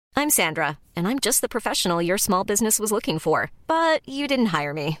I'm Sandra, and I'm just the professional your small business was looking for. But you didn't hire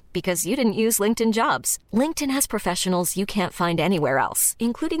me because you didn't use LinkedIn Jobs. LinkedIn has professionals you can't find anywhere else,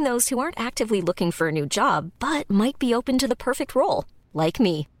 including those who aren't actively looking for a new job, but might be open to the perfect role, like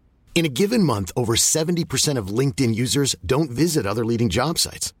me. In a given month, over 70% of LinkedIn users don't visit other leading job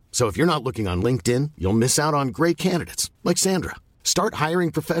sites. So if you're not looking on LinkedIn, you'll miss out on great candidates like Sandra. Start hiring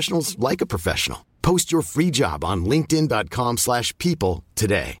professionals like a professional. Post your free job on linkedin.com/people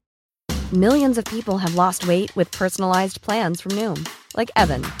today. Millions of people have lost weight with personalized plans from Noom. Like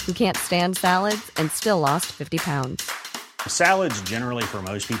Evan, who can't stand salads and still lost 50 pounds. Salads generally for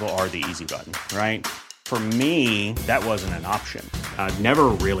most people are the easy button, right? For me, that wasn't an option. I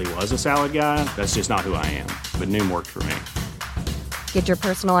never really was a salad guy. That's just not who I am. But Noom worked for me. Get your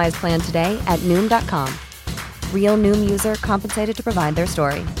personalized plan today at Noom.com. Real Noom user compensated to provide their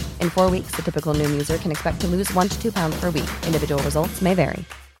story. In 4 weeks, the typical Noom user can expect to lose 1 to 2 pounds per week. Individual results may vary.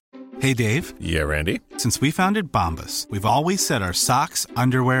 Hey, Dave. Yeah, Randy. Since we founded Bombas, we've always said our socks,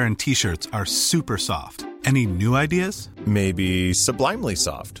 underwear, and T-shirts are super soft. Any new ideas? Maybe sublimely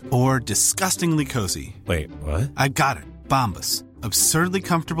soft. Or disgustingly cozy. Wait, what? I got it. Bombas. Absurdly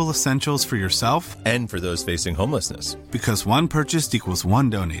comfortable essentials for yourself and for those facing homelessness. Because one purchased equals one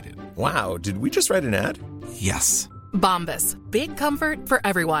donated. Wow, did we just write an ad? Yes. Bombas. Big comfort for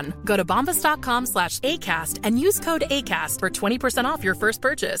everyone. Go to bombas.com/ACAST and use code ACAST for 20% off your first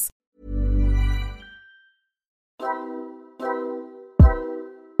purchase.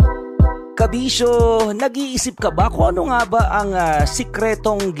 Kabisyo, nag-iisip ka ba kung ano nga ba ang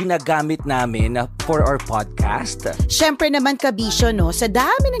sikretong ginagamit namin for our podcast? Siyempre naman, Kabisyo, no? Sa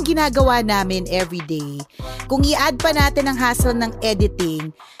dami ng ginagawa namin everyday, kung i-add pa natin ang hassle ng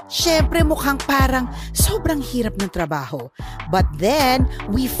editing, siyempre mukhang parang sobrang hirap ng trabaho. But then,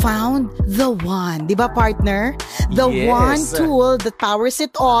 we found the one. Di ba, partner? The one tool that powers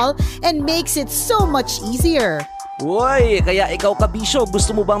it all and makes it so much easier. Uy, kaya ikaw, Kabisyo,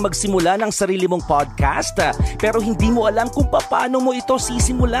 gusto mo bang magsimula ng sarili mong podcast? Pero hindi mo alam kung paano mo ito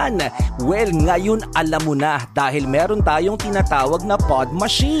sisimulan. Well, ngayon alam mo na dahil meron tayong tinatawag na Pod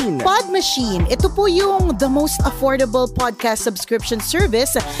Machine. Pod Machine, ito po yung the most affordable podcast subscription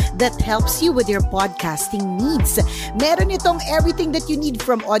service that helps you with your podcasting needs. Meron itong everything that you need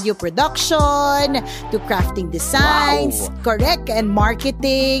from audio production to crafting designs, correct, and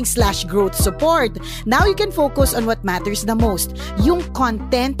marketing/growth support. Now you can focus on what matters the most, yung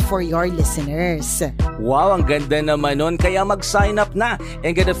content for your listeners. Wow, ang ganda naman nun. Kaya mag-sign up na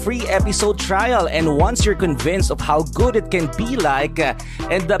and get a free episode trial. And once you're convinced of how good it can be like,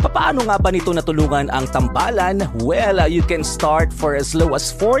 and paano nga ba nito natulungan ang tambalan? Well, you can start for as low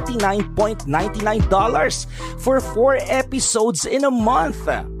as $49.99 for 4 episodes in a month.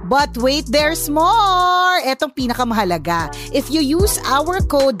 But wait, there's more! Etong pinakamahalaga. If you use our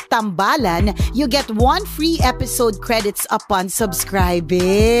code TAMBALAN, you get 1 free episode credits upon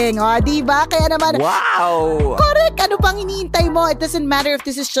subscribing. O, diba? Kaya naman, wow! Correct! Ano pang iniintay mo? It doesn't matter if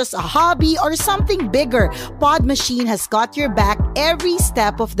this is just a hobby or something bigger. Pod Machine has got your back every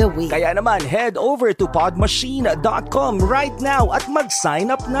step of the way. Kaya naman, head over to podmachine.com right now at mag-sign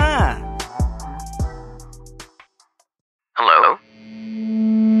up na! Hello?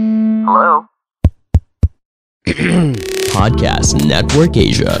 Hello? Podcast Network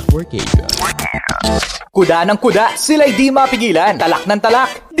Asia. Kuda ng kuda, sila'y di mapigilan. Talak ng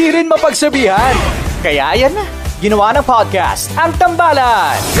talak, di rin mapagsabihan. Kaya yan na, ginawa ng podcast, ang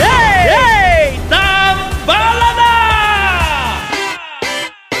Tambalan. Hey! Tambalan na!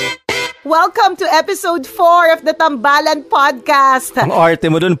 Welcome to episode 4 of the Tambalan Podcast. Ang arte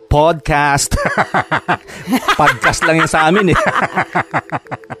mo dun, podcast. Podcast lang yun sa amin eh.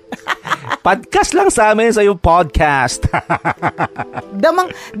 Podcast lang sa amin sa yung podcast.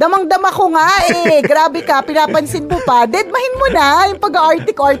 Damang-dama ko nga eh. Grabe ka, pinapansin mo pa. Deadmahin mo na yung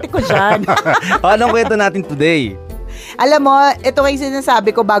pag-artik-artik ko dyan. Anong kwento natin today? Alam mo, ito yung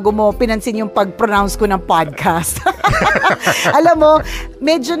sinasabi ko bago mo pinansin yung pag-pronounce ko ng podcast. Alam mo,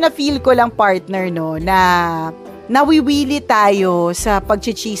 medyo na-feel ko lang, partner, no, na nawiwili tayo sa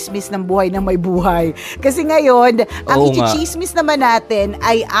pagchichismis ng buhay ng may buhay. Kasi ngayon, ang ichichismis naman natin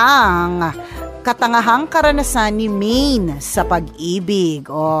ay ang katangahang karanasan ni Maine sa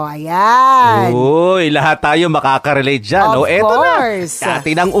pag-ibig. Oh, ayan. Uy, lahat tayo makaka-relate dyan. Of course. Eto na,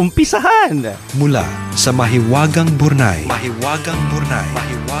 atin ang umpisahan. Mula sa Mahiwagang Burnay.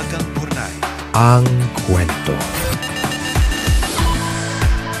 Ang kwento.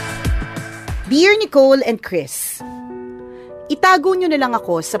 Dear Nicole and Chris, itago nyo na lang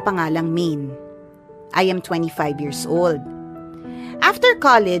ako sa pangalang Maine. I am 25 years old. After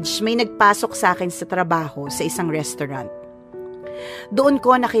college, may nagpasok sa akin sa trabaho sa isang restaurant. Doon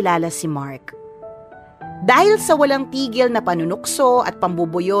ko nakilala si Mark. Dahil sa walang tigil na panunukso at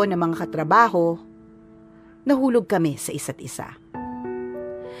pambubuyo ng mga katrabaho, nahulog kami sa isa't isa.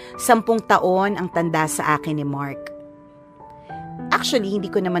 10 taon ang tanda sa akin ni Mark. Actually, hindi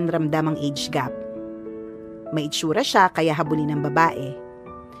ko naman ramdam ang age gap. May itsura siya kaya habulin ng babae.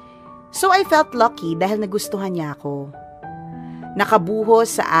 So I felt lucky dahil nagustuhan niya ako.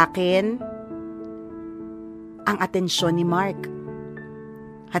 Nakabuhos sa akin ang atensyon ni Mark.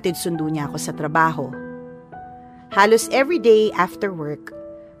 Hatid sundo niya ako sa trabaho. Halos everyday after work,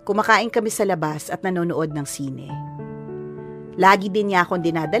 kumakain kami sa labas at nanonood ng sine. Lagi din niya akong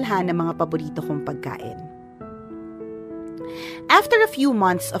dinadalhan ng mga paborito kong pagkain. After a few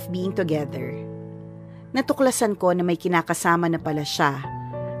months of being together, natuklasan ko na may kinakasama na pala siya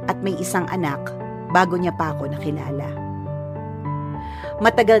at may isang anak bago niya pa ako nakilala.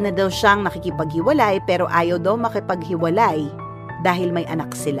 Matagal na daw siyang nakikipaghiwalay pero ayaw daw makipaghiwalay dahil may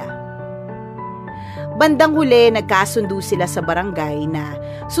anak sila. Bandang huli, nagkasundo sila sa barangay na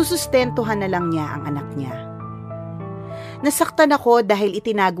susustentuhan na lang niya ang anak niya. Nasaktan ako dahil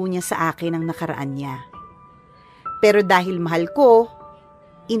itinago niya sa akin ang nakaraan niya. Pero dahil mahal ko,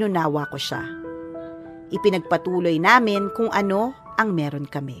 inunawa ko siya. Ipinagpatuloy namin kung ano ang meron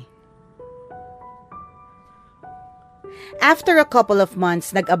kami. After a couple of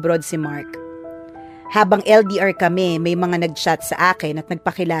months, nag-abroad si Mark. Habang LDR kami, may mga nag-chat sa akin at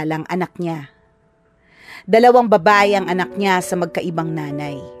nagpakilalang anak niya. 2 babae ang anak niya sa magkaibang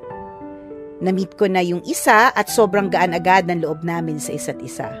nanay. Na-meet ko na yung isa at sobrang gaan agad ng loob namin sa isa't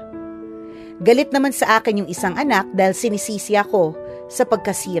isa. Galit naman sa akin yung isang anak dahil sinisisi ako sa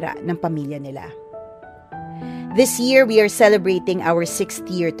pagkasira ng pamilya nila. This year, we are celebrating our 6th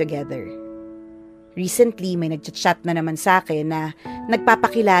year together. Recently, may nag-chat na naman sa akin na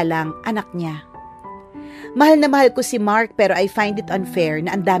nagpapakilalang anak niya. Mahal na mahal ko si Mark pero I find it unfair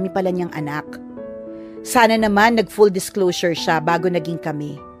na ang dami pala niyang anak. Sana naman nag-full disclosure siya bago naging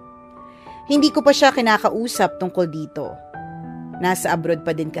kami. Hindi ko pa siya kinakausap tungkol dito. Nasa abroad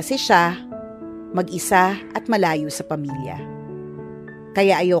pa din kasi siya, mag-isa at malayo sa pamilya.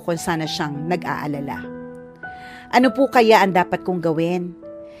 Kaya ayoko sana siyang nag-aalala. Ano po kaya ang dapat kong gawin?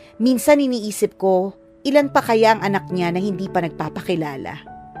 Minsan iniisip ko, ilan pa kaya ang anak niya na hindi pa nagpapakilala?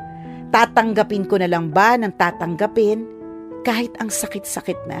 Tatanggapin ko na lang ba ng tatanggapin kahit ang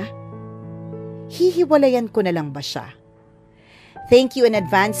sakit-sakit na? Hihiwalayan ko na lang ba siya? Thank you in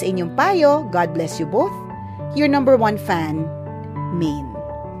advance sa inyong payo. God bless you both. Your number 1 fan, Maine.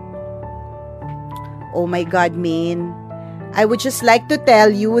 Oh my God, Maine. I would just like to tell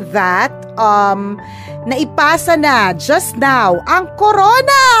you that naipasa na just now ang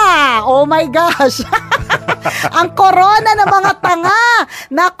corona. Oh my gosh. Ang corona ng mga tanga.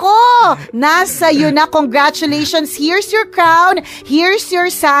 Nako, nasa iyo na. Congratulations. Here's your crown, here's your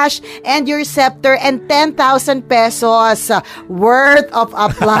sash, and your scepter, and 10,000 pesos worth of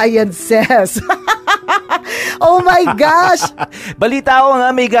appliances. Oh my gosh. Balita ko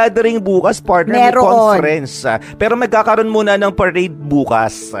nga may gathering bukas, partner. Meron. May conference. Pero magkakaroon muna ng parade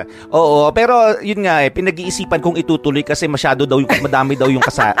bukas. Oo, pero yun nga pinag-iisipan kong itutuloy kasi madami daw yung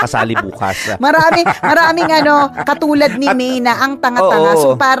kasali bukas. Maraming katulad ni May na ang tanga-tanga.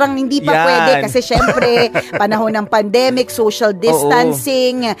 So parang hindi pa pwede kasi syempre panahon ng pandemic, social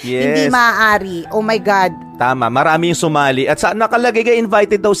distancing, hindi maaari. Oh my God. Tama, marami yung sumali. At nakalagay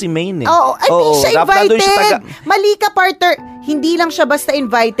invited daw si Maine. Oo, hindi siya invited. Mali ka, partner. Hindi lang siya basta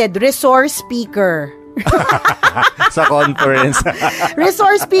invited. Resource speaker. Sa conference.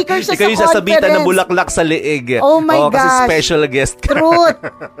 Resource speaker siya sa conference. Ikaw yung sasabitan ng bulaklak sa leeg. Oh my gosh. Kasi special guest ka. Truth.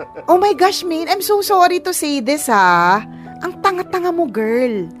 Oh my gosh, Maine. I'm so sorry to say this, ha. Ang tanga-tanga mo,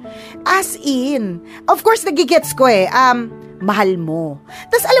 girl. As in. Of course, nagigets ko mahal mo.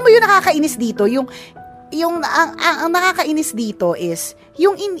 Tapos alam mo yung nakakainis dito, ang nakakainis dito is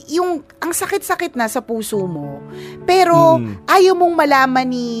yung ang sakit-sakit na sa puso mo. Pero ayaw mong malaman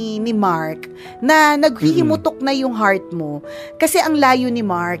ni Mark na naghihimutok na yung heart mo. Kasi ang layo ni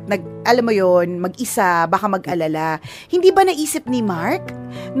Mark, alam mo yon, mag-isa, baka mag-alala. Hindi ba naisip ni Mark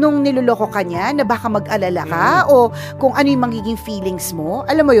nung niloloko ka niya na baka mag-alala ka o kung ano yung magiging feelings mo?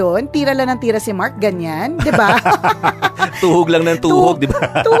 Alam mo yon, tira lang ng tira si Mark, ganyan, 'di ba? Tuhog lang ng tuhog, 'di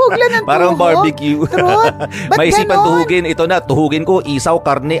ba? Tuhog lang ng tuhog. Parang barbecue. May isipan tuhugin, ito na, tuhugin ko, isaw,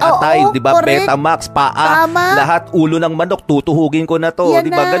 karne, atay, di ba? Betamax, paa, lahat, ulo ng manok, tutuhugin ko na to.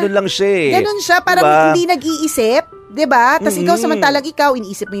 Di ba? Ganun lang siya. Ganun siya, parang diba? Hindi nag-iisip. Diba? Tapos ikaw samantalang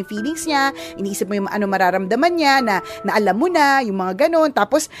iniisip mo yung feelings niya, iniisip mo yung ano mararamdaman niya, na alam mo na, yung mga ganon.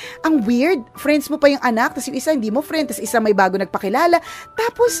 Tapos, ang weird, friends mo pa yung anak, tapos yung isa hindi mo friend, tapos isa may bago nagpakilala.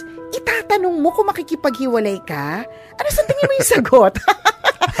 Tapos, itatanong mo kung makikipaghiwalay ka, ano sa tingin mo yung sagot?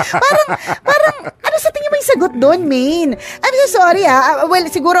 parang, ano sa tingin mo yung sagot doon, Maine? I'm so sorry well,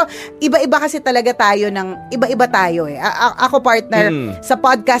 siguro, iba-iba kasi talaga tayo iba-iba tayo eh. Ako partner, sa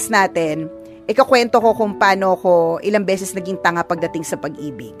podcast natin, ikakwento ko kung paano ko ilang beses naging tanga pagdating sa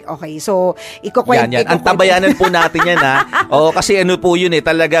pag-ibig. Okay, so ikukwento. Yan. Ang tabayanan po natin yan Oo, kasi ano po yun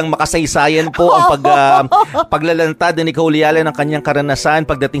talagang makasaysayan po ang paglalantad ni Kauliala ng kanyang karanasan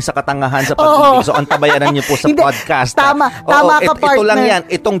pagdating sa katangahan sa pag-ibig. So ang tabayanan niyo po sa podcast. Tama ka partner. Ito lang yan,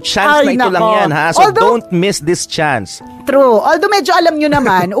 itong chance na ito lang yan So don't miss this chance. True. Although medyo alam nyo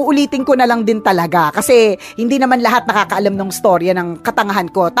naman, uulitin ko na lang din talaga kasi hindi naman lahat nakakaalam ng storya ng katangahan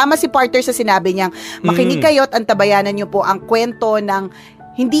ko. Tama si partner sa sinabi niyang makinig kayo at antabayanan niyo po ang kwento ng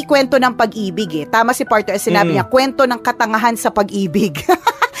hindi kwento ng pag-ibig Tama si partner sa sinabi niya, kwento ng katangahan sa pag-ibig.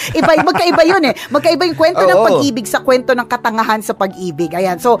 Magkaiba yun Magkaiba yung kwento ng pag-ibig sa kwento ng katangahan sa pag-ibig.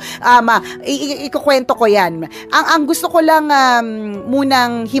 Ayan. So, ikukwento ko yan. Ang gusto ko lang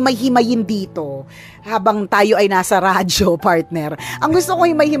munang himay-himayin dito habang tayo ay nasa radyo, partner. Ang gusto ko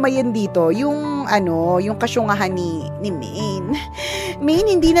himay-himayin dito, yung kasyungahan ni Maine.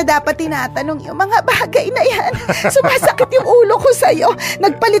 Maine, hindi na dapat tinatanong yung mga bagay na yan. Sumasakit yung ulo ko sa'yo.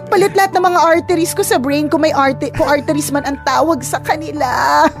 Nagpalit-palit lahat ng mga arteries ko sa brain kung arteries man ang tawag sa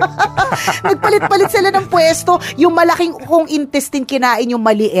kanila. Nagpalit-palit sila ng pwesto. Yung malaking kong intestine kinain yung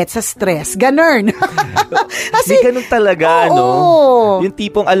maliit sa stress. Ganun. Kasi, ganun talaga, Yung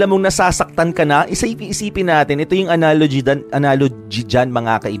tipong alam mong nasasaktan ka na, isipin natin, ito yung analogy dyan,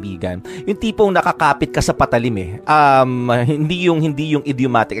 mga kaibigan. Yung tipong nakakapit ka sa patalim hindi yung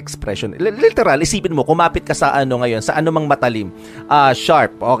idiomatic expression. Literal, isipin mo, kumapit ka sa ngayon, sa anumang matalim.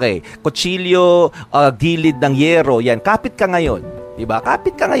 Sharp, okay. Kutsilyo, gilid ng yero, yan. Kapit ka ngayon. Diba?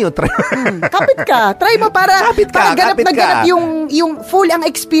 Kapit ka ngayon. Kapit ka. Try mo para ganap yung full ang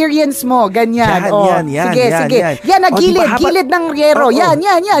experience mo. Ganyan. Yan. Sige. Yan, gilid ng yero. Yan.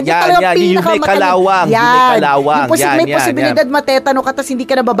 Yung may kalawang. May posibilidad matetano ka tas hindi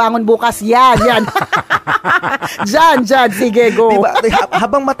ka na babangon bukas. Yan. Diyan. Sige, go. Diba?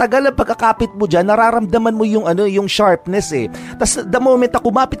 Habang matagal ang pagkakapit mo dyan, nararamdaman mo yung sharpness Tas the moment na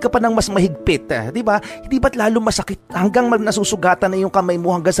kumapit ka pa ng mas mahigpit, diba? Hindi ba't lalo masakit hanggang nasusugatan na yung kamay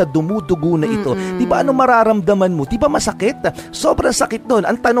mo hanggang sa dumudugo na ito. Di ba ano mararamdaman mo? Di ba masakit? Sobrang sakit doon.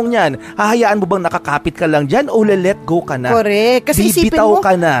 Ang tanong niyan, hahayaan mo bang nakakapit ka lang dyan o let go ka na? Correct. Kasi isipin mo,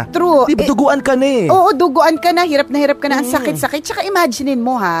 ka na. True. Di ba duguan ka na Oo, duguan ka na. Hirap ka na. Ang sakit-sakit. Tsaka imaginein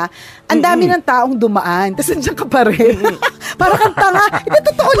mo ang dami ng taong dumaan. Tapos nandiyan ka pa rin. Para kang tanga. Ito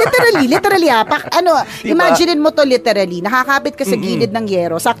totoo, literally imaginein mo to literally. Nakakapit ka sa gilid ng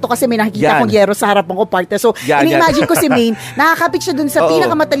yero. Sakto kasi may nakikita kong yero sa harapan ko parte. So, ini-imagine ko si Maine, nakakapit siya dun sa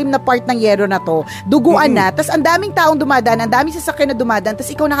pinakamatalim na part ng yero na to. Duguan na. Tapos ang daming taong dumadaan, ang daming sasakyan na dumadaan.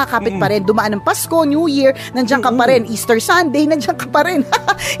 Tapos ikaw nakakapit pa rin. Dumaan ng Pasko, New Year, nandiyan ka pa rin. Easter Sunday, nandiyan ka pa rin.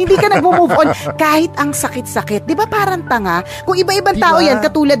 Hindi ka nag-move on. Kahit ang sakit-sakit. Di ba parang tanga? Kung iba-ibang tao yan,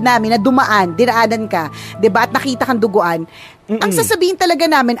 katulad namin, na dumaan, dinaanan ka, di ba? At nakita kang duguan, ang sasabihin talaga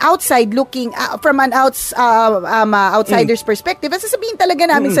namin outside looking from an outsider's perspective, ang sasabihin talaga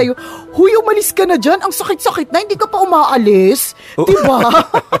namin sa'yo, huy, umalis ka na dyan, ang sakit-sakit na, hindi ka pa umaalis. Diba?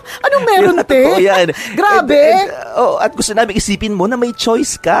 Anong meron, te? Yan. Grabe. At gusto namin isipin mo na may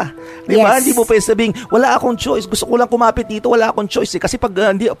choice ka. Diba? Hindi mo pwede sabihin, wala akong choice, gusto ko lang kumapit dito, wala akong choice. Kasi pag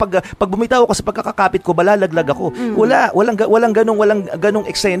bumitaw ako sa pagkakakapit ko, balalaglag ako. Walang ganong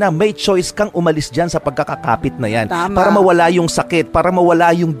eksena. May choice kang umalis dyan sa pagkakakapit na yan. Tama. Para mawala yung sakit, para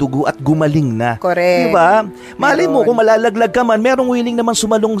mawala yung dugo at gumaling na. Correct. Diba? Malay mo, kung malalaglag ka man, merong willing naman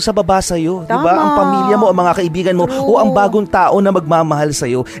sumalong sa baba sa'yo. Diba? Ang pamilya mo, ang mga kaibigan mo, o ang bagong tao na magmamahal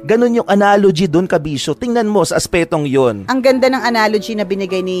sa'yo. Ganon yung analogy doon, Kabisyo. Tingnan mo sa aspetong yon. Ang ganda ng analogy na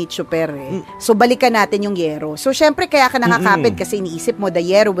binigay ni Chuper. So, balikan natin yung yero. So, syempre, kaya ka nakakapit kasi iniisip mo, the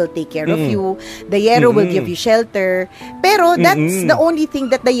yero will take care of you. The yero will give you shelter. Pero, that's the only thing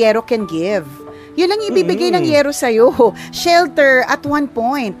that the yero can give. Yun lang ibibigay ng yero sa'yo. Shelter at one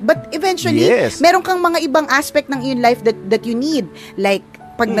point. But eventually, meron kang mga ibang aspect ng iyong life that you need. Like,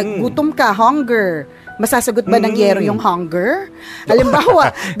 pag naggutom ka, hunger. Masasagot ba ng yero yung hunger? Halimbawa,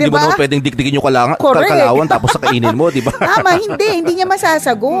 di ba? Di ba naman pwedeng dikdikin yung kalawan tapos sa kainin mo, di ba? Tama, hindi niya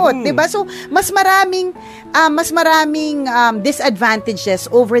masasagot. Di ba? So, mas maraming disadvantages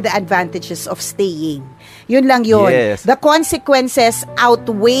over the advantages of staying. Yun lang yun. Yes. The consequences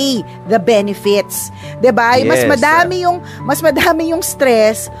outweigh the benefits. 'Di ba? Yes. Mas madami yung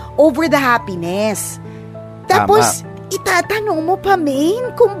stress over the happiness. Tapos, itatanong mo pa,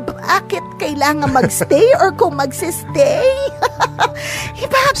 Maine, kung bakit kailangan magstay or kung magsistay.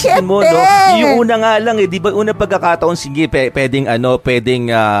 Bakit, mo, no? Yung una nga lang, di ba, una pagkakataon, sige, pwedeng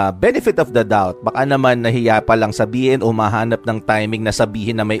benefit of the doubt. Baka naman nahiya pa lang sabihin o mahanap ng timing na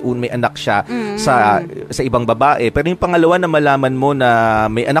sabihin na may anak siya sa ibang babae. Pero yung pangalawa na malaman mo na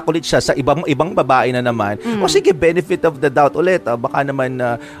may anak ulit siya sa ibang babae na naman, o sige, benefit of the doubt ulit. Baka naman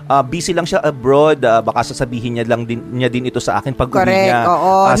busy lang siya abroad, baka sasabihin niya din ito sa akin pag uwi niya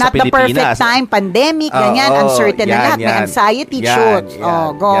sa Not Pilipinas. the perfect time, pandemic, ganyan, uncertain na lahat, may anxiety, shoots.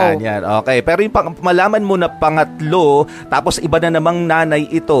 Go. Yan. Okay, pero yung malaman mo na pangatlo, tapos iba na namang nanay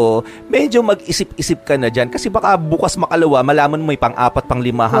ito, medyo mag-isip-isip ka na dyan. Kasi baka bukas makalawa, malaman mo may pang-4,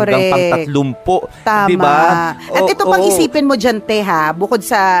 pang-5, hanggang pang-30. Tama. Diba? At ito pang isipin mo dyan, te, ha, bukod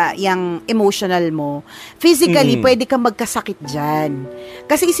sa yung emotional mo, physically, pwede kang magkasakit dyan.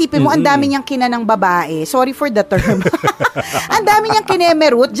 Kasi isipin mo, ang dami niyang kinanang babae. Sorry for the term. Ang dami niyang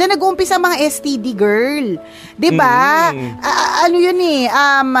kinemerut. Diyan nag-uumpisa mga STD, girl. Diba? Ano yun eh,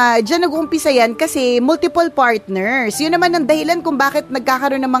 diyan nag-uumpisa yan kasi multiple partners. Yun naman ang dahilan kung bakit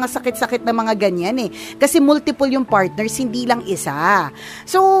nagkakaroon ng mga sakit-sakit na mga ganyan eh. Kasi multiple yung partners, hindi lang isa.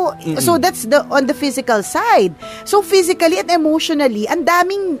 So that's on the physical side. So physically and emotionally, ang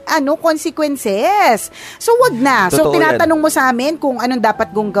daming consequences. So wag na. So tinatanong mo sa amin kung anong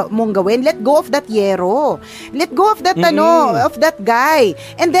dapat mong gawin. Let go of that yero. Let go of that of that guy.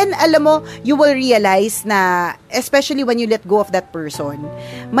 And then alam mo, you will realize na, especially when you let go of that person,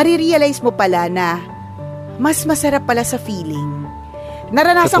 marirealize mo pala na mas masarap pala sa feeling.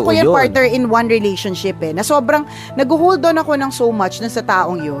 Naranasan ko yan, partner, in one relationship na sobrang nag-hold on ako ng so much na sa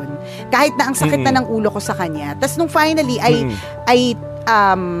taong yun. Kahit na ang sakit na ng ulo ko sa kanya. Tapos nung finally, I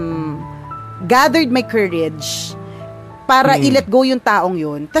gathered my courage para i-let go yung taong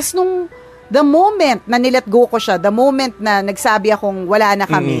yun. Tapos nung the moment na nilet go ko siya, the moment na nagsabi akong wala na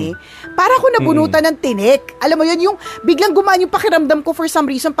kami, para ako nabunutan ng tinik. Alam mo yun, yung biglang gumaan yung pakiramdam ko for some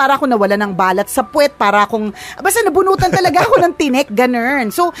reason, para ako nawala ng balat sa puwet, para akong, basta nabunutan talaga ako ng tinik, ganun.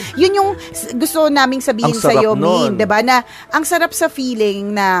 So, yun yung gusto naming sabihin sa'yo, Min, diba, na ang sarap sa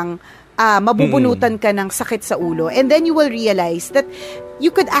feeling ng mabubunutan ka ng sakit sa ulo. And then you will realize that you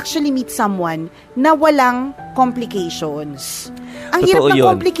could actually meet someone na walang complications. Ang hirap ng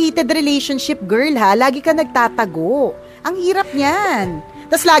complicated relationship, girl, ha? Lagi ka nagtatago. Ang hirap niyan.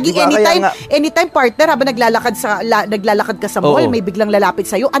 Tapos lagi, diba, anytime partner, habang naglalakad ka sa mall, may biglang lalapit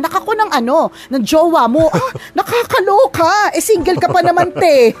sa'yo, anak ako ng jowa mo. Nakakaloka. Single ka pa naman,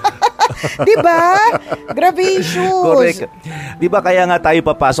 te. Diba? Gravacious. Correct. Diba, kaya nga tayo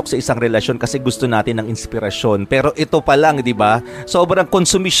papasok sa isang relasyon kasi gusto natin ng inspirasyon. Pero ito pa lang, diba, sobrang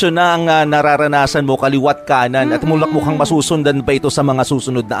konsumisyon na ang nararanasan mo, kaliwat kanan, at mukhang masusundan pa ito sa mga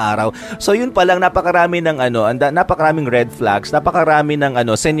susunod na araw. So yun pa lang, napakaraming red flags, napakarami ng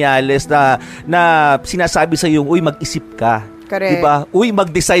senyales na sinasabi sa iyo, uy, mag-isip ka. Correct. Diba? Uy,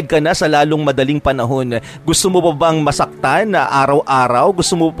 mag-decide ka na sa lalong madaling panahon. Gusto mo ba bang masaktan na araw-araw?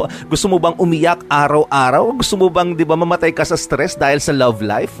 Gusto mo bang umiyak araw-araw? Gusto mo bang, diba, mamatay ka sa stress dahil sa love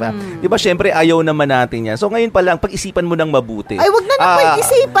life? Diba, syempre, ayaw naman natin yan. So, ngayon pa lang, pag-isipan mo ng mabuti. Ay, wag na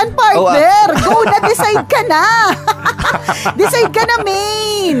pag-isipan, partner. Go na, decide ka na. Decide ka na,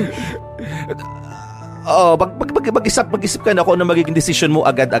 Maine. Mag-isip ka na kung ano magiging decision mo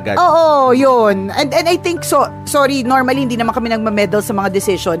agad-agad. Oo, yun. And I think sorry, normally hindi naman kami nagma-medal sa mga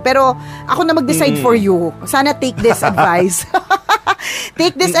decision, pero ako na mag-decide for you. Sana take this advice.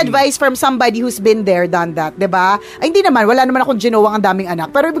 Take this advice from somebody who's been there, done that, 'di ba? Ay, hindi naman, wala naman akong ginawang ang daming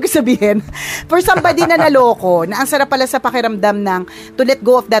anak. Pero ibig sabihin, for somebody na naloko, na ang sarap pala sa pakiramdam ng to let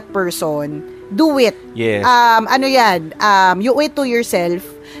go of that person, do it. Yes. You owe it to yourself.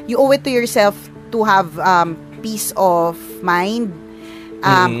 You owe it to yourself to have peace of mind,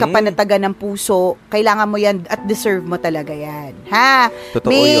 kapanatagan ng puso. Kailangan mo yan at deserve mo talaga yan. Ha?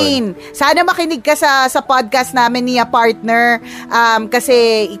 Totoo Maine, yun. Sana makinig ka sa podcast namin niya, partner.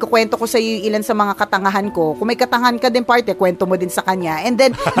 Kasi ikukwento ko sa iyo ilan sa mga katangahan ko. Kung may katangahan ka din, partner, kwento mo din sa kanya. And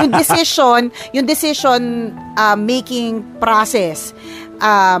then, yung decision making process,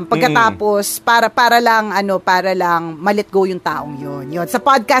 pagkatapos para lang ma-let go yung taong yun. Sa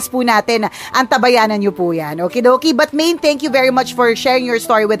podcast po natin, antabayanan niyo po yan. Okidoki. But Maine, thank you very much for sharing your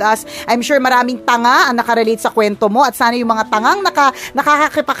story with us. I'm sure maraming tanga ang nakarelate sa kwento mo, at sana yung mga tangang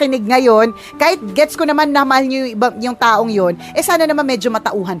nakakakipakinig ngayon, kahit gets ko naman na mahal niyo yung taong yun, sana naman medyo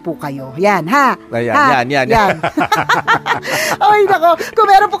matauhan po kayo. Yan, ha? Yan. Ay, nako. Kung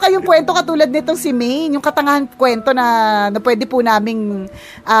meron po kayong kwento katulad nitong si Maine, yung katangahan kwento na pwede po naming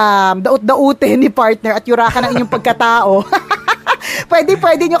daut-dautin ni partner at yurakan ng inyong pagkatao.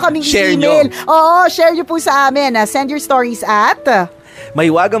 Pwede nyo kaming email. Oo, share nyo po sa amin. Send your stories at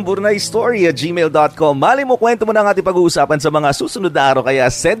mahiwagangburnaystory@gmail.com. Mali mo, kwento mo na ang ating pag-uusapan sa mga susunod na araw. Kaya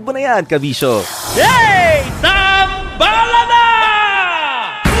send mo na yan, Kabisyo. Yay! Tambala na!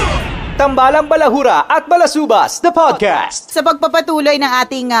 Tambalang Balahura at Balasubas, the podcast. Sa pagpapatuloy ng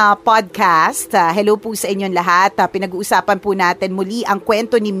ating podcast, hello po sa inyong lahat. Pinag-uusapan po natin muli ang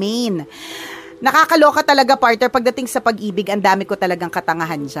kwento ni Maine. Nakakaloka talaga, partner, pagdating sa pag-ibig, ang dami ko talagang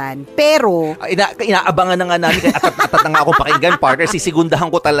katangahan dyan. Pero inaabangan na nga namin, atat na nga akong pakinggan, partner, sisigundahan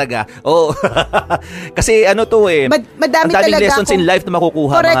ko talaga. Oo. Kasi ano to madami ang daming talaga lessons in life na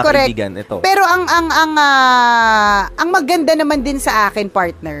makukuha, mga kaibigan. Ito. Pero ang maganda naman din sa akin,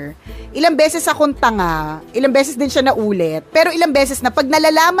 partner, ilang beses akong tanga, ilang beses din siya naulit, pero ilang beses na pag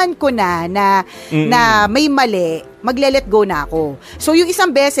nalalaman ko na may mali, magle-let go na ako. So, yung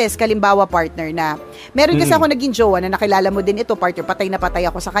isang beses, kalimbawa, partner, na meron kasi ako naging jowa na nakilala mo din ito, partner, patay na patay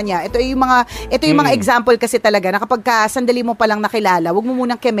ako sa kanya. Ito yung mga example kasi talaga na kapag sandali mo palang nakilala, wag mo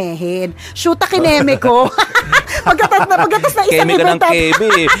munang kemehin. Shoota kineme ko. Pagkatas na isang keme ka ng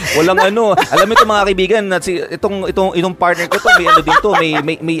keme. Walang alam mo ito, mga kaibigan, itong partner ko to, may ano din to,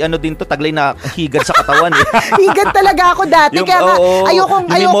 may ano din to, taglay na higad sa katawan. Higad talaga ako dati. Kaya ayokong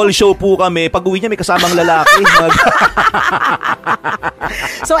mall show po kami. Pag uwi niya, may kasamang lalaki.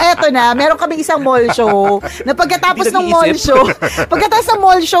 So eto na, meron kami isang mall show na pagkatapos ng mall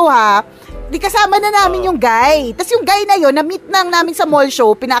show di kasama na namin yung guy. Tapos yung guy na yun, na-meet namin sa mall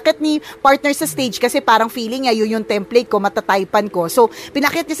show, pinakit ni partner sa stage kasi parang feeling niya yun yung template ko, matataypan ko. So,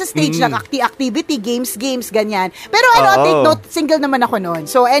 pinakit niya sa stage ng activity, games, ganyan. Pero take note, single naman ako noon.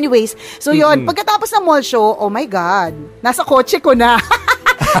 So anyways, yun, pagkatapos ng mall show, oh my God, nasa kotse ko na.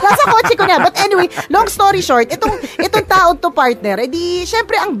 But anyway, long story short, itong taong to, partner,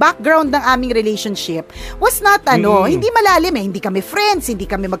 syempre ang background ng aming relationship was not hindi malalim hindi kami friends, hindi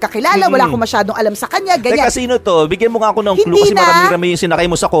kami magkakilala, wala akong masyadong alam sa kanya, ganyan. Teka, sino to? Bigyan mo nga ako ng clue kasi marami yung sinakay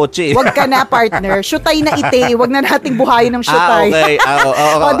mo sa kotse. Wag ka na, partner. Syutay na ite. Wag na nating buhayin ng syutay. Okay.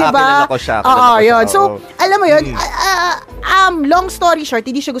 Diba? Kilala ko siya. Yun. So, alam mo yun, long story short,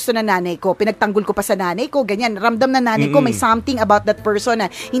 hindi siya gusto na nanay ko. Pinagtanggol ko pa sa nanay ko, ganyan. Ramdam na nanay ko may something about that person na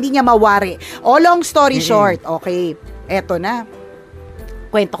hindi niya mawari. Long story short, okay, eto na.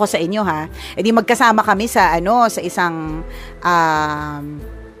 Kwento ko sa inyo, Edi magkasama kami sa isang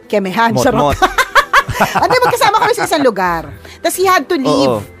kemehan. Hindi, magkasama kami sa isang lugar. Tapos he had to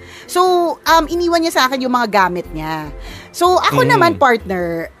leave. So, iniwan niya sa akin yung mga gamit niya. So, ako naman,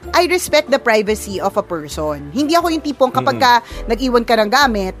 partner, I respect the privacy of a person. Hindi ako yung tipong kapag nag-iwan ka ng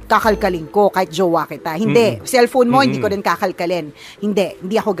gamit, kakalkalin ko kahit jowa kita. Hindi. Cellphone mo, hindi ko rin kakalkalin.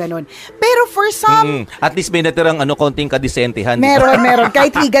 Hindi ako ganun. Pero for some... At least may natirang konting kadisentehan. Meron.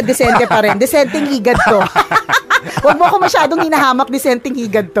 Kahit higad, disente pa rin. Disenteng higad to. Huwag mo ako masyadong hinahamak, disenteng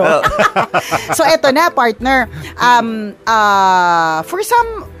higad to. So, eto na, partner. For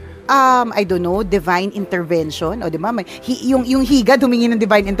some... I don't know, divine intervention. O, di ba? Yung higad humingi ng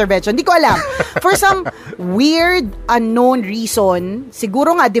divine intervention. Hindi ko alam. For some weird, unknown reason,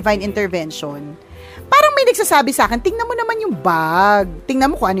 siguro nga divine intervention, parang may nagsasabi sa akin, tingnan mo naman yung bag.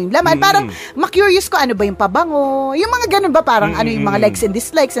 Tingnan mo kung ano yung laman. Parang ma-curious ko, ano ba yung pabango? Yung mga ganun ba? Parang ano yung mga likes and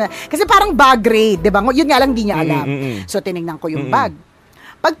dislikes. Kasi parang bag grade, di ba? Yun nga lang, di niya alam. So, tinignan ko yung bag.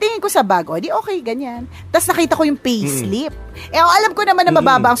 Pagtingin ko sa bag, di okay, ganyan. Tapos nakita ko yung payslip. Alam ko naman na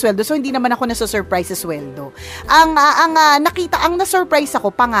mababa ang sweldo, so hindi naman ako nasa-surprise sa sweldo. Ang na-surprise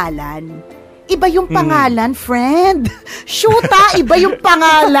ako, pangalan. Iba yung pangalan, friend. Shoota, iba yung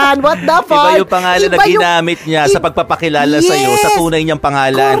pangalan. What the fuck? Iba yung pangalan na ginamit niya sa pagpapakilala sa'yo, sa tunay niyang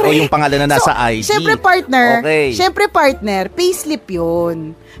pangalan. Correct. O yung pangalan na nasa ID. Syempre, partner, payslip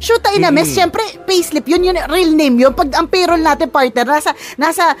yun. Shoot tayo na, siyempre, payslip, yun real name yun. Pag ang payroll natin, partner,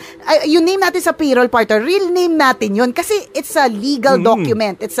 yung name natin sa payroll, partner, real name natin yun. Kasi it's a legal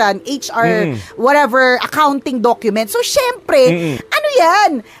document. It's an HR, whatever, accounting document. So, syempre, ano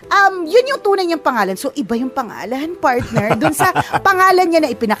yan? Yun yung tunay niyang pangalan. So, iba yung pangalan, partner. Dun sa pangalan niya na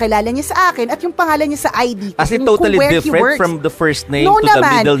ipinakilala niya sa akin at yung pangalan niya sa ID. As in totally different from the first name to the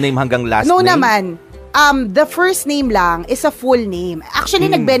middle name hanggang last name? No naman. The first name lang is a full name. Actually,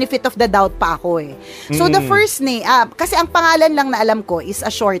 nag-benefit of the doubt pa ako eh. So, the first name, kasi ang pangalan lang na alam ko is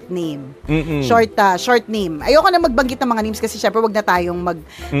a short name. Short name. Ayoko na magbanggit ng mga names kasi syempre wag na tayong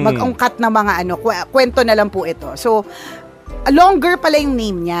mag-ungkat ng mga kwento na lang po ito. So, longer pala yung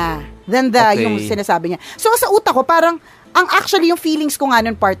name niya than yung sinasabi niya. So, sa utak ko, parang, actually, yung feelings ko nga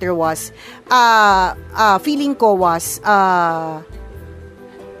nun, partner, was,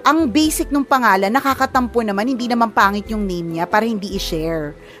 ang basic ng pangalan, nakakatampo naman, hindi naman pangit yung name niya para hindi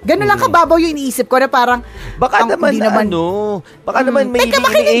i-share. Ganun lang kababaw yung iniisip ko na parang, baka naman may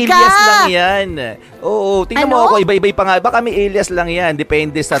alias lang yan. Oo, tingnan mo ako, iba-iba pa nga. Baka may alias lang yan,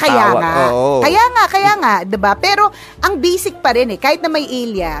 depende sa tawag. Kaya nga, diba? Pero, ang basic pa rin kahit na may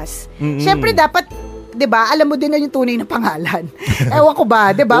alias, syempre dapat, diba, alam mo din na yung tunay na pangalan. Ewan ko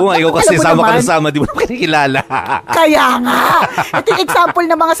ba, diba? Oo, ayaw kasi sama ka na sama, di mo kinikilala. Kaya nga. Ito yung example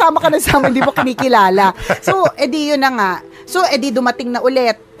na mga sama ka na sama, di mo kinikilala. So, edi yun na nga. So, edi dumating na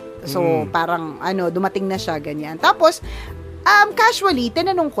ulit. So, parang, dumating na siya, ganyan. Tapos, casually,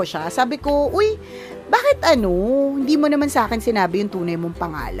 tinanong ko siya. Sabi ko, uy, bakit hindi mo naman sa akin sinabi yung tunay mong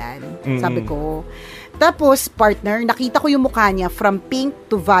pangalan? Sabi ko. Tapos, partner, nakita ko yung mukha niya from pink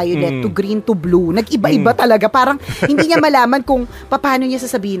to violet to green to blue. Nag-iba-iba talaga. Parang hindi niya malaman kung paano niya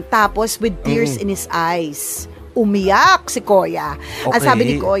sasabihin. Tapos, with tears in his eyes, umiyak si Kuya. Okay. At sabi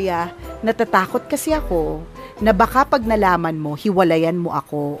ni Kuya, natatakot kasi ako na baka pag nalaman mo, hiwalayan mo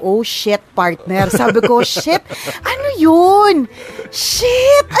ako. Oh, shit, partner. Sabi ko, shit, ano yun?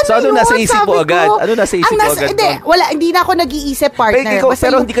 Shit, ano so, yun? Nasa isip mo agad? Ano nasa isip mo agad? Hindi na ako nag-iisip, partner.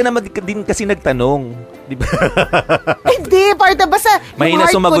 Pero hindi ka naman din kasi nagtanong. Diba? Hindi, partner. Basta, mahina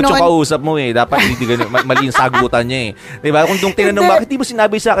sumagot yung kausap mo Dapat hindi ganun. Mali yung sagutan niya Diba? Kung tinanong, bakit di mo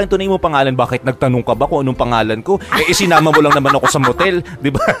sinabi sa akin tunay mo pangalan? Bakit nagtanong ka ba kung anong pangalan ko? Isinama mo lang naman ako sa motel.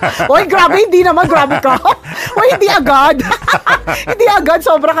 Diba? Oy, grabe, hindi naman. Grabe ka. Oy, hindi agad. Hindi agad.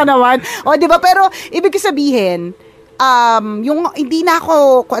 Sobra ka naman. O, diba? Pero, ibig sabihin, yung hindi na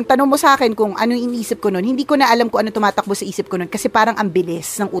ako, kung tanong mo sa akin kung ano yung iniisip ko nun, hindi ko na alam kung ano tumatakbo sa isip ko nun kasi parang ang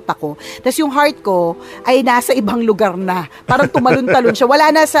bilis ng utak ko. Tapos yung heart ko ay nasa ibang lugar na. Parang tumalon-talon siya. Wala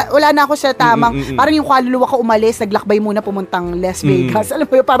na ako sa tamang, parang yung kaluluwa ko umalis, naglakbay muna pumuntang Las Vegas. Alam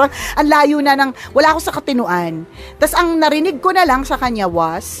mo yun, parang ang layo na wala ako sa katinuan. Tapos ang narinig ko na lang sa kanya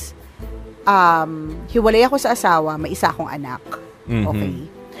was, hiwalay ako sa asawa, may isa akong anak.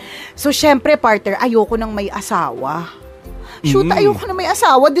 Okay. So, syempre, partner, ayoko nang may asawa. Shoot, ayoko nang may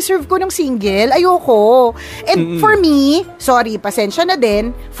asawa. Deserve ko ng single. Ayoko. And for me, sorry, pasensya na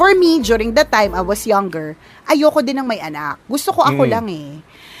din. For me, during the time I was younger, ayoko din ng may anak. Gusto ko ako lang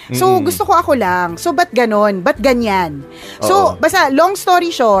So, gusto ko ako lang. So, ba't ganon? Ba't ganyan? So, basta, long story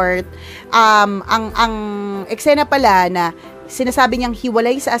short, ang eksena pala na sinasabi niyang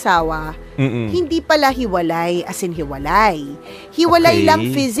hiwalay sa asawa, hindi pala hiwalay as in hiwalay. Hiwalay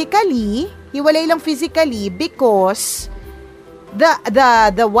lang physically. Hiwalay lang physically because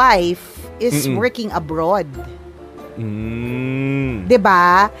the wife is working abroad.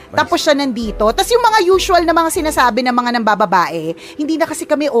 Diba? Tapos siya nandito. Tapos yung mga usual na mga sinasabi ng mga nambababae, hindi na kasi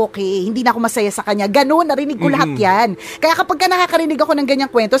kami okay, hindi na ako masaya sa kanya. Ganon, narinig ko lahat yan. Kaya kapag ka nakakarinig ako ng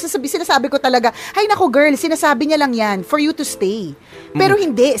ganyang kwento, sinasabi ko talaga, ay naku girl, sinasabi niya lang yan for you to stay. Pero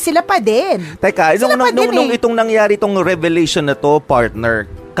hindi, sila pa din. Teka, nung itong nangyari itong revelation na to, partner,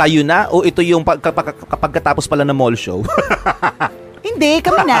 kayo na? O ito yung kapagkatapos pala ng mall show? Hindi,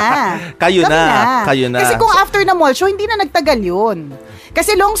 kami na. Kayo na. Kasi kung after na mall show, hindi na nagtagal yun.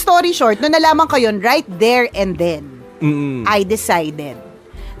 Kasi long story short, nung nalaman ko yun, right there and then, I decided.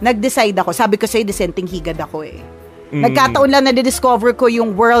 Nag-decide ako. Sabi ko sa'yo, disenteng higad ako Nagkataon lang na discover ko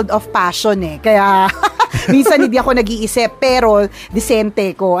yung world of passion Kaya, minsan hindi ako nag-iisip, pero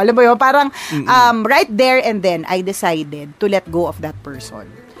disente ko. Alam mo yun, parang right there and then, I decided to let go of that person.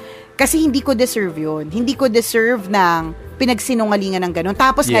 Kasi hindi ko deserve yun. Hindi ko deserve ng pinagsinungalingan ng ganun.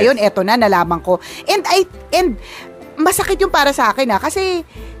 Tapos ngayon, eto na, nalaman ko. And masakit yung para sa akin kasi,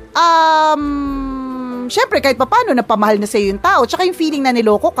 syempre, kahit paano, napamahal na sa'yo yung tao. Tsaka yung feeling na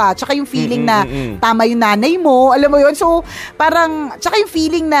niloko ka. Tsaka yung feeling na tama yung nanay mo. Alam mo yun? So, parang, tsaka yung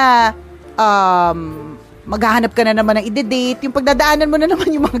feeling na, maghahanap ka na naman ng ide-date. Yung pagdadaanan mo na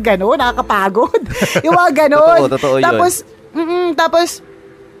naman yung mga gano'n. Nakakapagod. Yung mga gano'n. Totoo yun. Tapos,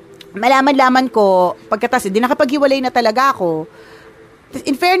 malaman-laman ko, pagkatas, di nakapaghiwalay na talaga ako.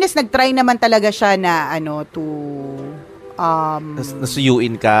 In fairness, nag-try naman talaga siya na,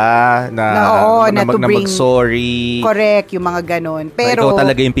 nasuyuin ka, na mag-sorry. Correct, yung mga ganon. Pero, ikaw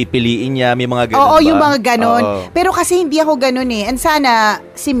talaga yung pipiliin niya, may mga ganon ba? Yung mga ganon. Pero kasi hindi ako ganon And sana,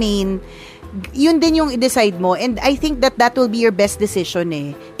 si Maine, yun din yung i-decide mo. And I think that will be your best decision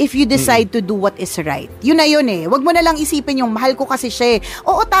if you decide to do what is right. Yun na yun Wag mo na lang isipin yung mahal ko kasi siya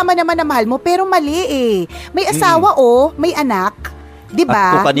Oo, tama naman na mahal mo, pero mali May asawa may anak.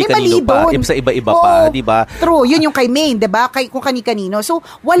 Diba? At kung kani-kanino pa, sa iba-iba pa, diba? True, yun yung kay Maine, diba? Kung kani-kanino. So,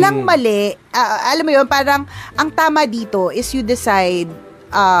 walang mali. Alam mo yun, parang ang tama dito is you decide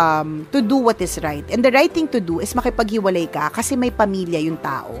to do what is right. And the right thing to do is makipaghiwalay ka kasi may pamilya yung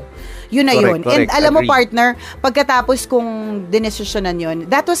tao. Yun na yun. And alam mo, partner, pagkatapos kong dinesisyonan yun,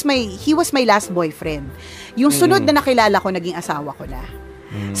 he was my last boyfriend. Yung sunod na nakilala ko, naging asawa ko na.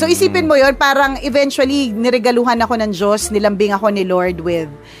 So isipin mo yun, parang eventually niregaluhan ako ng Diyos, nilambing ako ni Lord with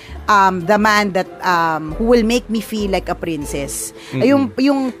the man that who will make me feel like a princess.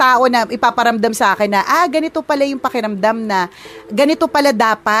 Yung tao na ipaparamdam sa akin na ganito pala yung pakiramdam na ganito pala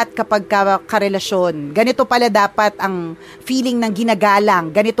dapat kapag karelasyon. Ganito pala dapat ang feeling ng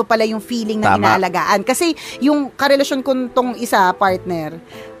ginagalang. Ganito pala yung feeling ng inaalagaan. Kasi yung karelasyon ko tong isa partner,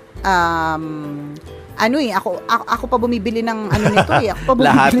 ako pa bumibili ng nito eh. Ako pa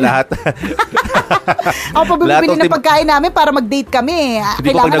bumibili. Lahat. Ako pa bumibili ng pagkain namin para mag-date kami.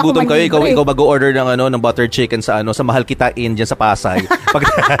 Hindi ko pag nagutom kayo, ikaw mag-order ng butter chicken sa Mahal Kita Inn dyan sa Pasay.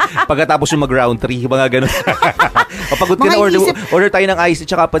 Pagkatapos yung mag-round 3, mga ganun. Pagod ka na order tayo ng ice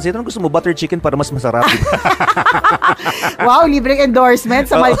tsaka pansit. Ano gusto mo? Butter chicken para mas masarap. Wow, libreng endorsement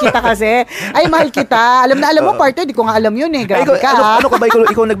sa Mahal Kita kasi. Ay, Mahal Kita. Alam mo, partner, di ko nga alam yun eh. Grabe ka. Ano ka ba?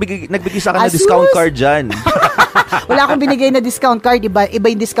 Ikaw nagbigay sa akin ng discount card dyan. Wala akong binigay na discount card. Iba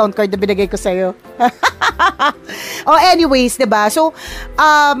yung discount card na binigay ko sa'yo. Anyways, diba? So,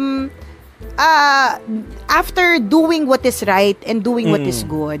 after doing what is right and doing what is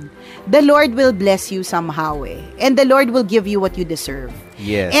good, the Lord will bless you somehow eh. And the Lord will give you what you deserve.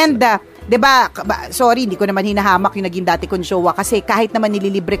 Yes. And, diba, sorry, hindi ko naman hinahamak yung naging dati kong jowa kasi kahit naman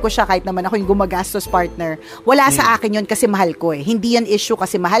nililibre ko siya, kahit naman ako yung gumagastos partner, wala sa akin yun kasi mahal ko eh. Hindi yan issue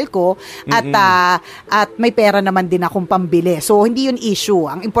kasi mahal ko at may pera naman din akong pambili. So, hindi yun issue.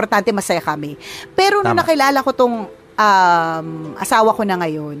 Ang importante, masaya kami. Pero nung nakilala ko tong asawa ko na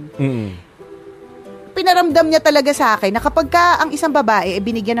ngayon, pinaramdam niya talaga sa akin na kapag ang isang babae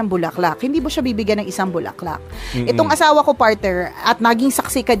binigyan ng bulaklak, hindi mo siya bibigyan ng isang bulaklak. Itong asawa ko, partner, at naging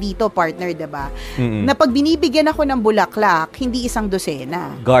saksi ka dito, partner, diba? Na pag binibigyan ako ng bulaklak, hindi isang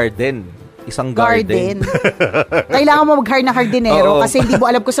dosena. Isang garden. Kailangan mo mag-hire na hardinero kasi hindi mo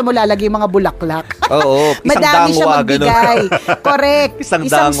alam kung saan mo lalagay yung mga bulaklak. Oo, isang madami dangwa, siya magbigay. Correct.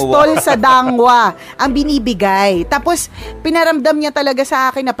 Isang stall sa dangwa ang binibigay. Tapos, pinaramdam niya talaga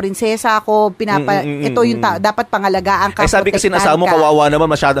sa akin na prinsesa ako, ito yung dapat pangalagaan ka. Sabi kasi nasa mo, kawawa naman,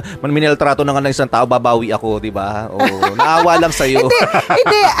 masyado, mineltrato na nga ng isang tao, babawi ako, di ba? Naawa lang sa'yo.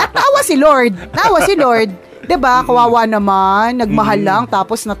 Hindi. At naawa si Lord. Diba? Kawawa naman, nagmahal lang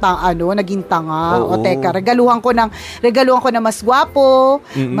tapos naging tanga. O teka, regaluhan ko na mas gwapo,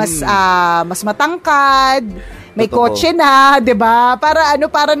 mas matangkad, may kotse na, 'di ba?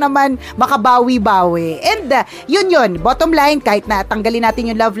 Para naman makabawi-bawi. And yun, bottom line, kahit na tanggalin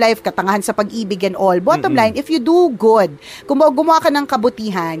natin yung love life, katangahan sa pag-ibig and all. Bottom line, if you do good, kung gumawa ka ng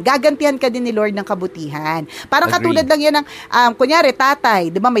kabutihan, gagantihan ka din ni Lord ng kabutihan. Parang katulad lang yan ng kunyari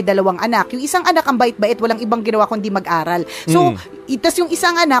tatay, 'di ba? May 2 anak. Yung isang anak ang bait-bait, walang ibang ginawa kundi mag-aral. So, itas yung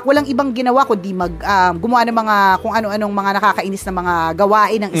isang anak, walang ibang ginawa kundi gumawa ng mga kung ano-anong mga nakakainis na mga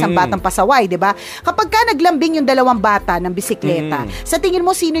gawain ng isang batang pasaway, 'di ba? Kapag ka naglambing yung 2 bata ng bisikleta, sa tingin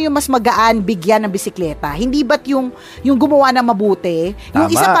mo sino yung mas magaan bigyan ng bisikleta? Hindi ba't yung gumawa ng mabuti? Yung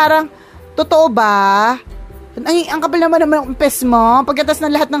isa parang, totoo ba? Ang kapal naman ng pes mo. Pagkatas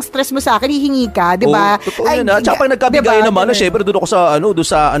ng lahat ng stress mo sa akin, hihingi ka, di ba? Totoo yun na. Tsaka pag nagkabigay naman, syempre doon ako doon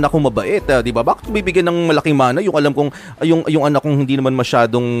sa anak kong mabait, di ba? Bakit bibigyan ng malaking mana? Yung alam kong, yung anak kong hindi naman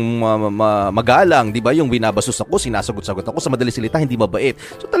masyadong magalang, di ba? Yung binabastos ako, sinasagot-sagot ako, sa madaling salita, hindi mabait.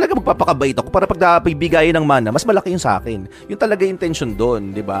 So talaga magpapakabait ako para pag bibigay ng mana, mas malaki yung sa akin. Yung talaga yung intention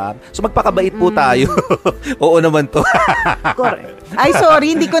doon, di ba? So magpakabait po tayo. Oo naman to. Correct. Ay,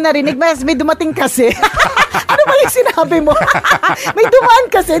 sorry, hindi ko narinig. May dumating kasi. Ano ba yung sinabi mo? May dumaan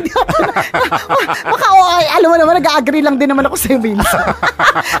kasi. Alam mo naman, nag-agree lang din naman ako sa'yo, Vince.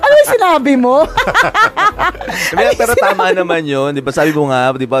 Ano yung sinabi mo? Pero tama naman yun. Di ba? Sabi mo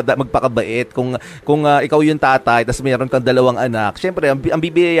nga, di ba, magpakabait. Kung ikaw yung tatay, tapos mayroon kang 2 anak, syempre, ang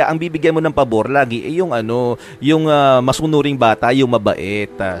bibigyan mo ng pabor lagi, yung masunuring bata, yung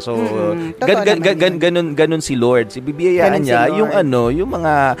mabait. So, ganun si Lord. Bibiyayaan niya yung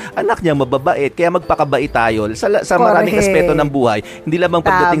mga anak niya mababait. Kaya magpakabait tayo sa maraming aspeto ng buhay, hindi lamang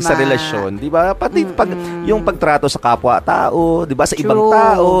pagdating sa relasyon, di ba? Pati yung pagtrato sa kapwa-tao, di ba? Sa ibang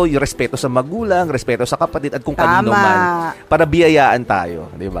tao, yung respeto sa magulang, respeto sa kapatid at kung kanino man, para biyayaan tayo,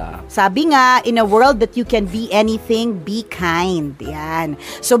 di ba? Sabi nga, in a world that you can be anything, be kind. Yan.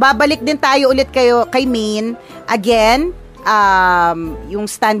 So babalik din tayo ulit kay Maine. Again, yung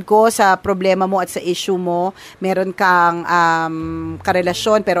stand ko sa problema mo at sa issue mo, meron kang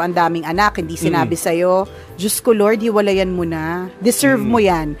karelasyon pero ang daming anak, hindi sinabi sa'yo, Diyos ko Lord, hiwalayan mo na. Deserve mo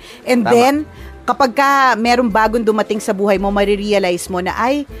yan. And then, kapag ka merong bagong dumating sa buhay mo, marirealize mo na,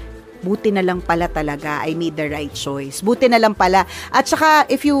 ay, buti na lang pala talaga, I made the right choice. Buti na lang pala. At saka,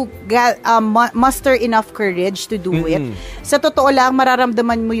 if you muster enough courage to do it, sa totoo lang,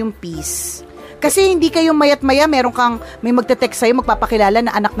 mararamdaman mo yung peace. Kasi hindi kayo mayat-maya, may magte-text sa'yo, magpapakilala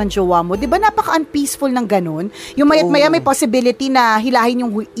na anak ng jowa mo. 'Di ba napaka-unpeaceful ng ganun? Yung mayat-maya may possibility na hilahin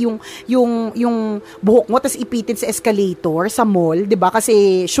yung buhok mo tapos ipitin sa escalator sa mall, 'di ba?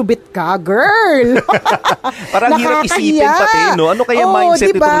 Kasi shubit ka, girl. Parang hirap isipin pati, no? Ano kaya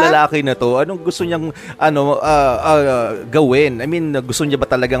mindset itong lalaki na to? Anong gusto niyang gawin? I mean, gusto niya ba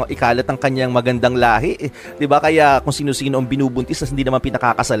talagang ikalat ang kanyang magandang lahi? 'Di ba? Kaya kung sino-sino ang binubuntis tapos hindi naman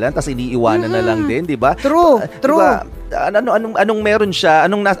pinakakasalan tapos iniiwanan na lang din, 'di ba? True. Diba? Anong meron siya?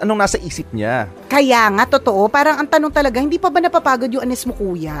 Anong nasa isip niya? Kaya nga totoo, parang ang tanong talaga, hindi pa ba napapagod yung anis mo,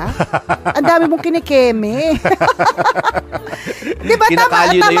 kuya? Ang dami mong kinikeme. 'Di ba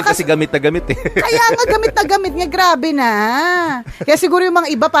Kinakalyo na yun kasi gamit na gamit eh. Kaya nga gamit na gamit nga, grabe na. Kaya siguro yung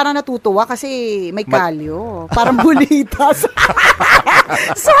mga iba parang natutuwa kasi may kalyo. Parang bulitas.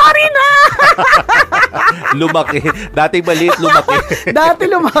 Sorry na. Lumaki. Dati maliit, lumaki. Dati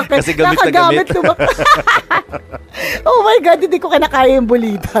lumaki. Kasi gamit na gamit. Oh my God, hindi ko kinakaya yung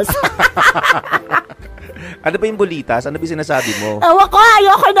bulitas. Ano ba yung bulitas? Ano ba yung sinasabi mo? Ewan ko,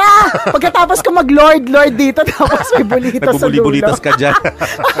 ayoko na. Pagkatapos ko mag-lord dito, tapos may bulitas sa dulo. Nagbubuli-bulitas ka dyan.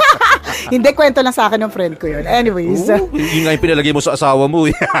 Hindi, kwento lang sa akin ng friend ko yun. Anyways. Yun nga yung pinalagay mo sa asawa mo.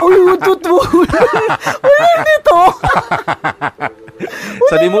 Uy, totoo. Uy, dito.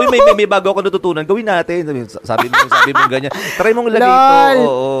 Sabi mo, may bago ako natutunan. Gawin natin. Sabi mo ganyan. Try mong lagay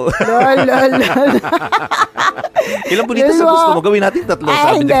ito. Lol. Ilang bulitas sa gusto mo? Gawin natin 3.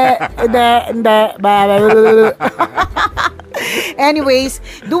 Sabi hindi. Anyways,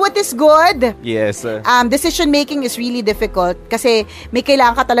 do what is good. Yes. Decision making is really difficult kasi may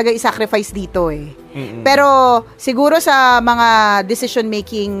kailangan ka talaga i-sacrifice dito eh. Pero siguro sa mga decision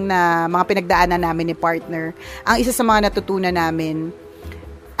making na mga pinagdaanan namin ni partner, ang isa sa mga natutunan namin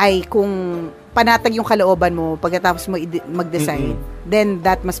ay kung panatag yung kalooban mo pagkatapos mo mag-decide, then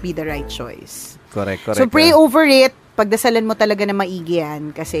that must be the right choice. Correct. So pray over it. Pagdasalan mo talaga na maigi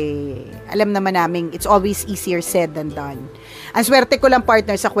yan kasi alam naman namin it's always easier said than done. Ang swerte ko lang,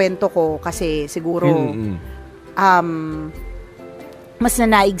 partner, sa kwento ko kasi siguro mas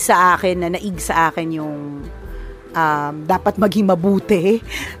naig sa akin yung dapat maging mabuti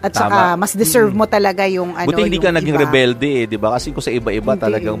at saka mas deserve mo talaga yung buti hindi ka naging iba. Rebelde eh, di ba? Kasi kung sa iba-iba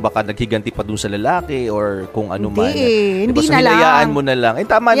talagang baka naghiganti pa dun sa lalaki or kung ano man. Hindi so, na lang. hinayaan mo na lang.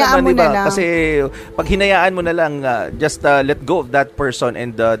 Tama hinayaan naman, di ba? lang. Kasi pag hinayaan mo na lang, just let go of that person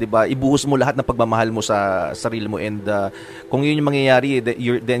and di ba, ibuhos mo lahat ng pagmamahal mo sa sarili mo and kung yun yung mangyayari,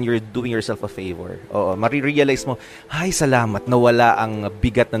 then you're doing yourself a favor. Oo, marirealize mo, ay salamat na wala ang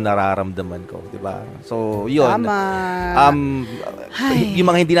bigat na nararamdaman ko, di ba? So, yun. Tama. Yung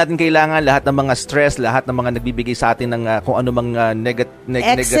mga hindi natin kailangan, lahat ng mga stress, lahat ng mga nagbibigay sa atin ng kung ano mga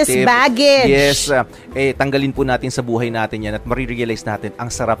excess negative baggage. Yes, tanggalin po natin sa buhay natin yan at marirealize natin ang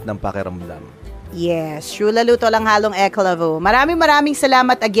sarap ng pakiramdam. Yes, Shula Luto lang halong Eklavo. Maraming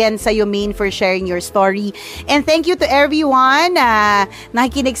salamat again sa Yumin for sharing your story. And thank you to everyone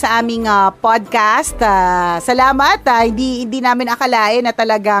nakikinig sa aming podcast. Salamat. Hindi namin akalain na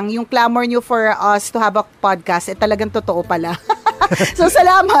talagang yung clamor nyo for us to have a podcast talagang totoo pala. So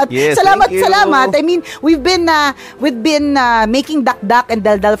salamat. Yes, salamat. I mean, we've been making Dak-Dak and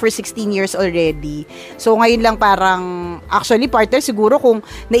Dal-Dal for 16 years already. So ngayon lang parang actually partner siguro kung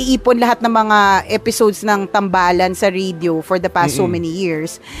naiipon lahat ng mga episodes ng Tambalan sa radio for the past so many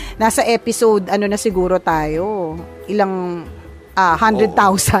years. Nasa episode na siguro tayo? Ilang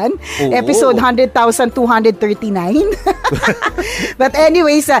 100,000. Episode 100,239. But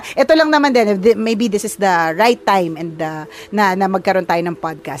anyways, ito lang naman din. Maybe this is the right time and na magkaroon tayo ng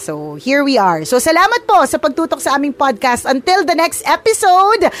podcast. So, here we are. So, salamat po sa pagtutok sa aming podcast. Until the next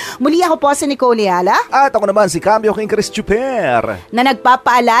episode, muli ako po si Nicole Ayala. At ako naman si Cambio King Chris Chuper. Na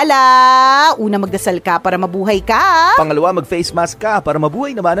nagpapaalala, una magdasal ka para mabuhay ka. Pangalawa, mag-face mask ka para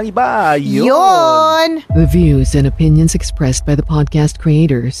mabuhay naman ang iba. Yun! The views and opinions expressed by the podcast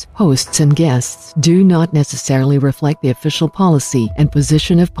creators, hosts, and guests do not necessarily reflect the official policy and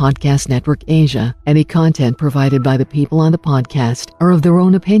position of Podcast Network Asia. Any content provided by the people on the podcast are of their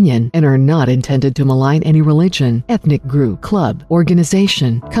own opinion and are not intended to malign any religion, ethnic group, club,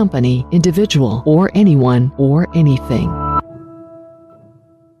 organization, company, individual, or anyone or anything.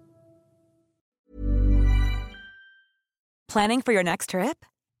 Planning for your next trip?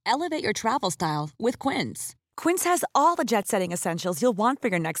 Elevate your travel style with Quince. Quince has all the jet-setting essentials you'll want for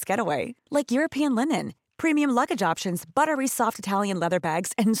your next getaway, like European linen, premium luggage options, buttery soft Italian leather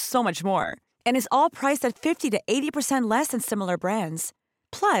bags, and so much more. and is all priced at 50 to 80% less than similar brands.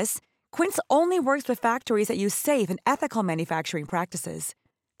 Plus, Quince only works with factories that use safe and ethical manufacturing practices.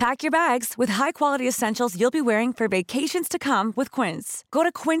 Pack your bags with high-quality essentials you'll be wearing for vacations to come with Quince. Go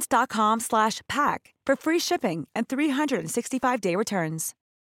to quince.com/pack for free shipping and 365-day returns.